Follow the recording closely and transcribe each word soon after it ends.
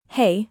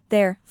Hey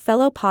there,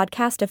 fellow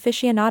podcast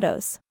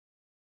aficionados.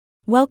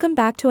 Welcome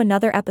back to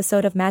another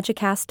episode of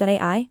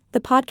Magicast.ai, the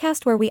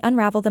podcast where we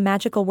unravel the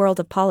magical world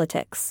of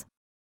politics.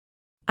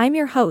 I'm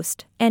your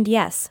host, and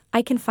yes,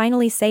 I can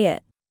finally say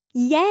it.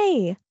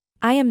 Yay!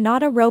 I am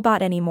not a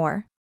robot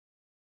anymore.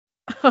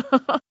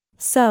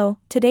 So,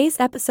 today's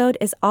episode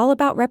is all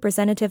about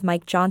Representative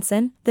Mike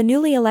Johnson, the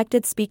newly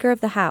elected Speaker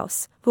of the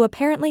House, who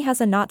apparently has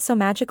a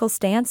not-so-magical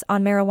stance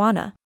on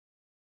marijuana.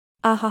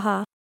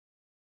 Ahaha.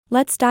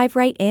 Let's dive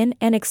right in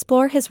and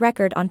explore his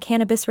record on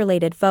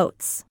cannabis-related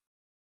votes.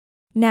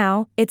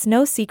 Now, it's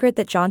no secret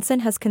that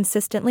Johnson has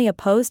consistently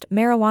opposed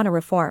marijuana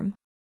reform.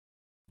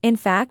 In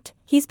fact,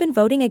 he's been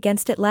voting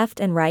against it left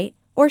and right,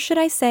 or should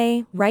I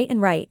say, right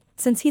and right,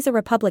 since he's a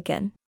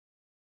Republican.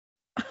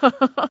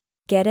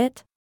 Get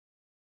it?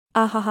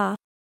 Ahaha.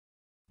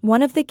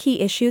 One of the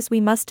key issues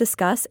we must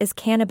discuss is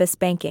cannabis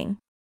banking.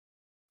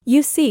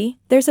 You see,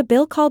 there's a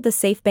bill called the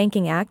Safe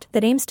Banking Act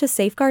that aims to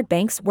safeguard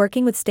banks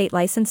working with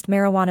state-licensed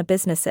marijuana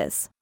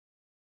businesses.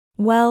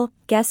 Well,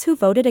 guess who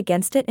voted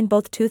against it in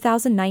both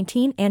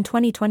 2019 and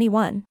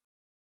 2021?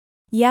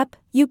 Yep,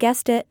 you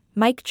guessed it,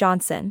 Mike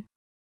Johnson.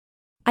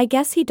 I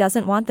guess he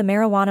doesn't want the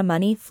marijuana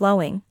money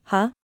flowing,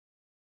 huh?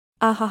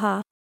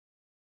 Ahaha.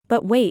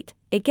 But wait,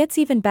 it gets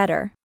even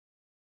better.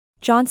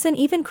 Johnson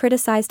even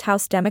criticized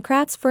House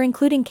Democrats for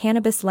including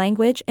cannabis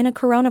language in a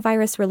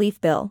coronavirus relief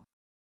bill.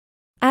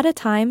 At a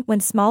time when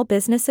small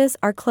businesses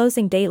are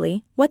closing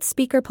daily, what's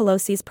Speaker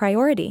Pelosi's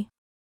priority?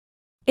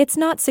 It's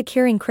not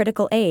securing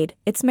critical aid,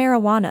 it's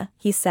marijuana,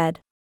 he said.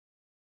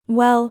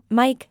 Well,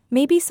 Mike,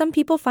 maybe some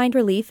people find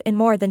relief in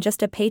more than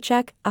just a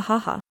paycheck,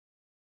 ahaha.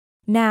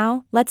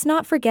 Now, let's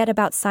not forget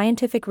about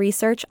scientific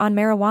research on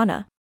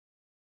marijuana.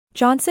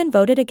 Johnson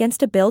voted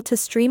against a bill to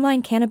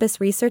streamline cannabis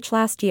research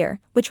last year,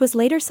 which was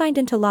later signed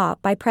into law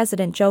by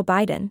President Joe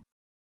Biden.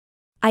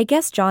 I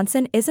guess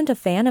Johnson isn't a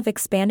fan of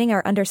expanding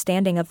our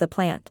understanding of the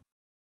plant.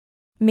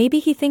 Maybe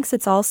he thinks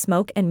it's all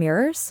smoke and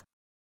mirrors?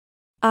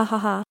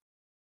 Ahaha.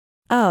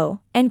 Oh,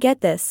 and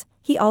get this,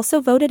 he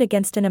also voted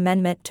against an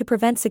amendment to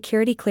prevent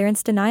security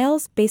clearance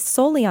denials based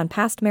solely on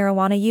past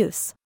marijuana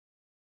use.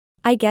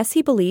 I guess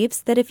he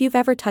believes that if you've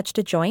ever touched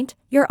a joint,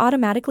 you're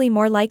automatically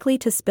more likely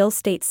to spill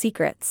state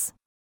secrets.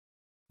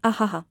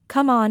 Ahaha,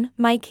 come on,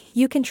 Mike,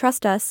 you can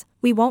trust us,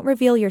 we won't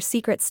reveal your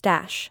secret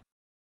stash.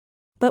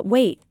 But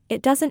wait,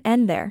 it doesn't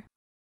end there.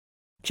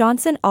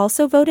 Johnson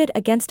also voted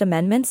against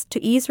amendments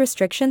to ease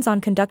restrictions on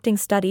conducting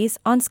studies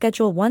on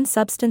Schedule I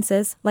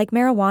substances like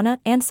marijuana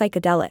and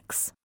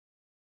psychedelics.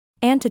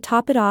 And to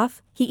top it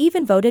off, he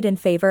even voted in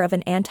favor of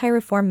an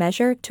anti-reform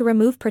measure to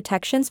remove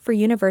protections for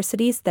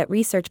universities that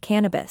research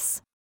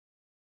cannabis.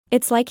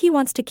 It's like he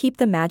wants to keep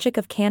the magic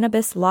of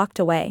cannabis locked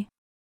away.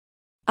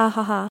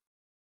 Ahaha.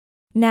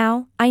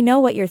 Now, I know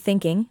what you're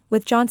thinking,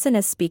 with Johnson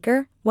as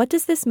Speaker, what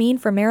does this mean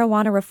for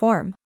marijuana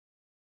reform?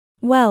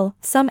 Well,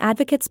 some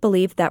advocates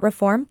believe that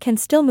reform can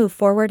still move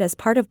forward as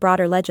part of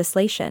broader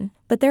legislation,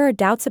 but there are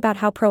doubts about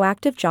how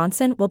proactive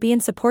Johnson will be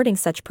in supporting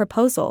such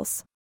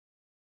proposals.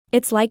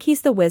 It's like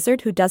he's the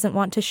wizard who doesn't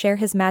want to share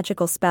his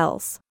magical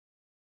spells.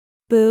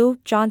 Boo,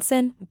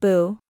 Johnson,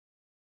 boo.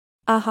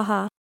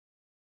 Ahaha.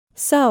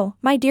 So,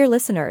 my dear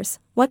listeners,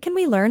 what can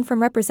we learn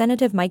from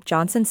Representative Mike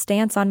Johnson's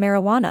stance on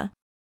marijuana?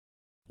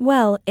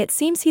 Well, it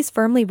seems he's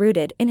firmly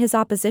rooted in his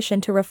opposition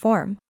to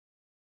reform.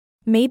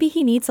 Maybe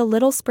he needs a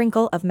little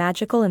sprinkle of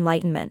magical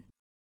enlightenment.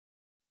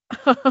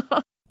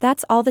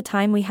 That's all the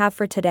time we have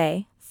for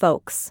today,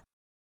 folks.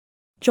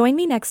 Join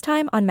me next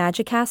time on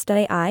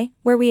Magicast.ai,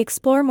 where we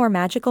explore more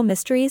magical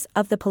mysteries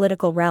of the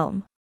political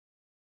realm.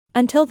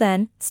 Until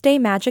then, stay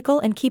magical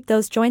and keep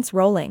those joints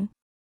rolling.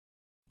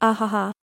 Ahaha.